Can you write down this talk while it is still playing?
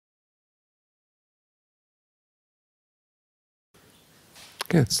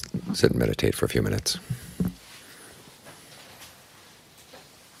Okay, let's sit and meditate for a few minutes.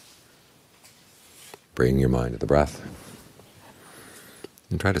 Bring your mind to the breath,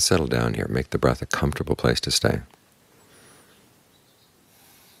 and try to settle down here. Make the breath a comfortable place to stay,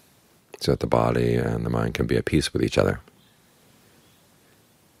 so that the body and the mind can be at peace with each other.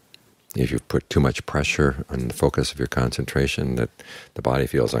 If you've put too much pressure on the focus of your concentration, that the body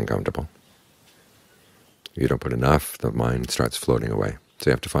feels uncomfortable. If you don't put enough, the mind starts floating away. So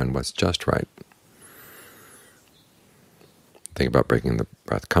you have to find what's just right. Think about making the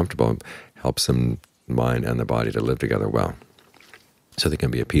breath comfortable. It helps the mind and the body to live together well, so they can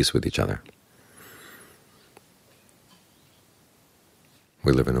be at peace with each other.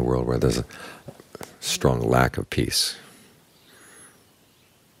 We live in a world where there's a strong lack of peace.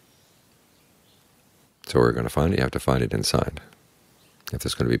 So where we're going to find it, you have to find it inside. If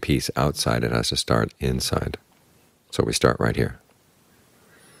there's going to be peace outside, it has to start inside. So we start right here.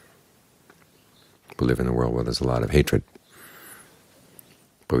 We live in a world where there's a lot of hatred,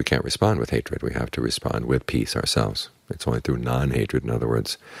 but we can't respond with hatred. We have to respond with peace ourselves. It's only through non-hatred, in other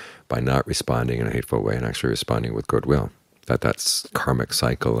words, by not responding in a hateful way and actually responding with goodwill, that karmic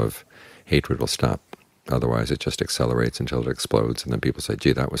cycle of hatred will stop. Otherwise it just accelerates until it explodes, and then people say,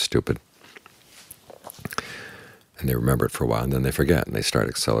 gee, that was stupid. And they remember it for a while, and then they forget, and they start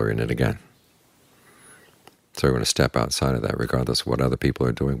accelerating it again. So we're going to step outside of that. Regardless of what other people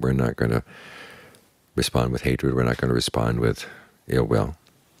are doing, we're not going to respond with hatred. We're not going to respond with ill will.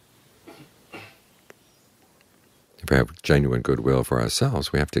 If we have genuine goodwill for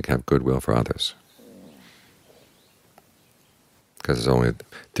ourselves, we have to have goodwill for others. Because it's only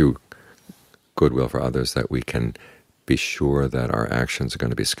through goodwill for others that we can be sure that our actions are going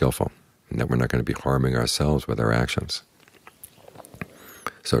to be skillful, and that we're not going to be harming ourselves with our actions.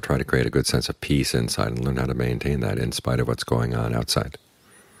 So try to create a good sense of peace inside and learn how to maintain that in spite of what's going on outside.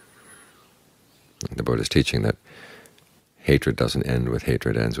 The Buddha is teaching that hatred doesn't end with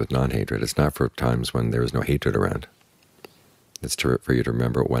hatred, it ends with non-hatred. It's not for times when there is no hatred around. It's for you to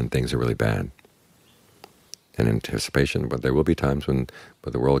remember when things are really bad. In anticipation, but there will be times when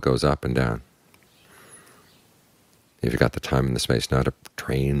the world goes up and down. If you've got the time and the space now to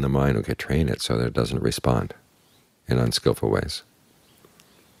train the mind, okay, train it so that it doesn't respond in unskillful ways.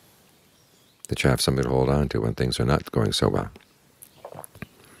 That you have something to hold on to when things are not going so well.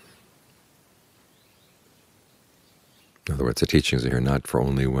 In other words, the teachings are here not for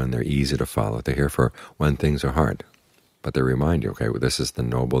only when they're easy to follow. They're here for when things are hard. But they remind you, okay, well, this is the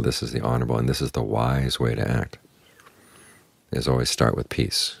noble, this is the honorable, and this is the wise way to act. Is always start with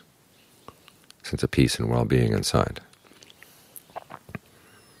peace, sense of peace and well-being inside.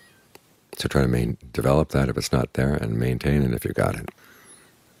 So try to develop that if it's not there, and maintain it if you got it.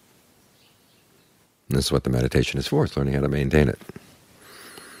 And this is what the meditation is for, it's learning how to maintain it.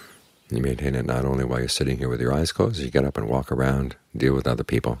 You maintain it not only while you're sitting here with your eyes closed, you get up and walk around, deal with other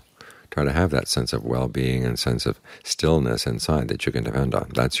people. Try to have that sense of well-being and sense of stillness inside that you can depend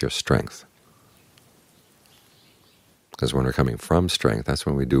on. That's your strength. Because when we're coming from strength, that's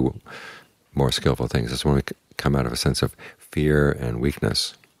when we do more skillful things. That's when we come out of a sense of fear and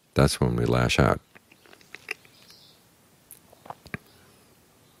weakness. That's when we lash out.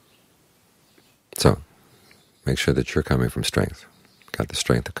 So make sure that you're coming from strength. Got the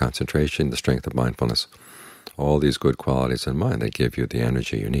strength of concentration, the strength of mindfulness, all these good qualities in mind that give you the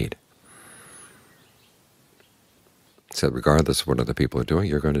energy you need. So regardless of what other people are doing,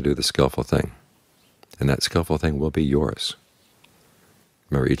 you're going to do the skillful thing. And that skillful thing will be yours.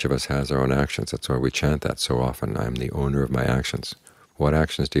 Remember, each of us has our own actions. That's why we chant that so often. I am the owner of my actions. What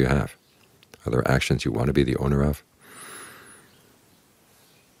actions do you have? Are there actions you want to be the owner of?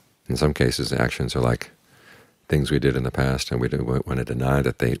 In some cases, actions are like things we did in the past, and we want to deny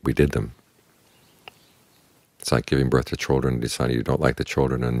that we did them. It's like giving birth to children and deciding you don't like the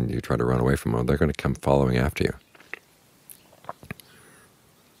children and you try to run away from them. They're going to come following after you.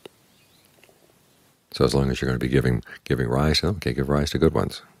 So as long as you're going to be giving rise to them, okay, give rise to good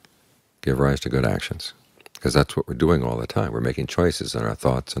ones. Give rise to good actions. Because that's what we're doing all the time. We're making choices in our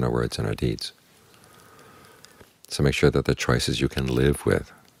thoughts and our words and our deeds. So make sure that the choices you can live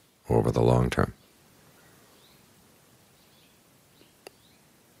with over the long term.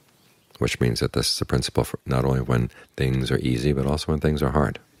 Which means that this is the principle for not only when things are easy, but also when things are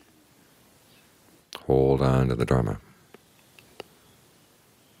hard. Hold on to the Dharma.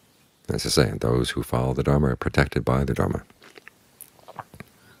 As I say, those who follow the Dharma are protected by the Dharma.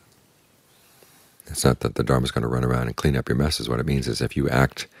 It's not that the Dharma is going to run around and clean up your messes. What it means is if you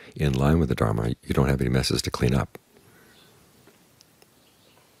act in line with the Dharma, you don't have any messes to clean up.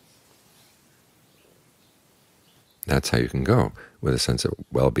 That's how you can go, with a sense of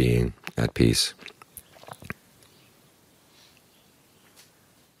well-being, at peace,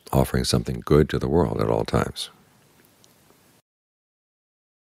 offering something good to the world at all times.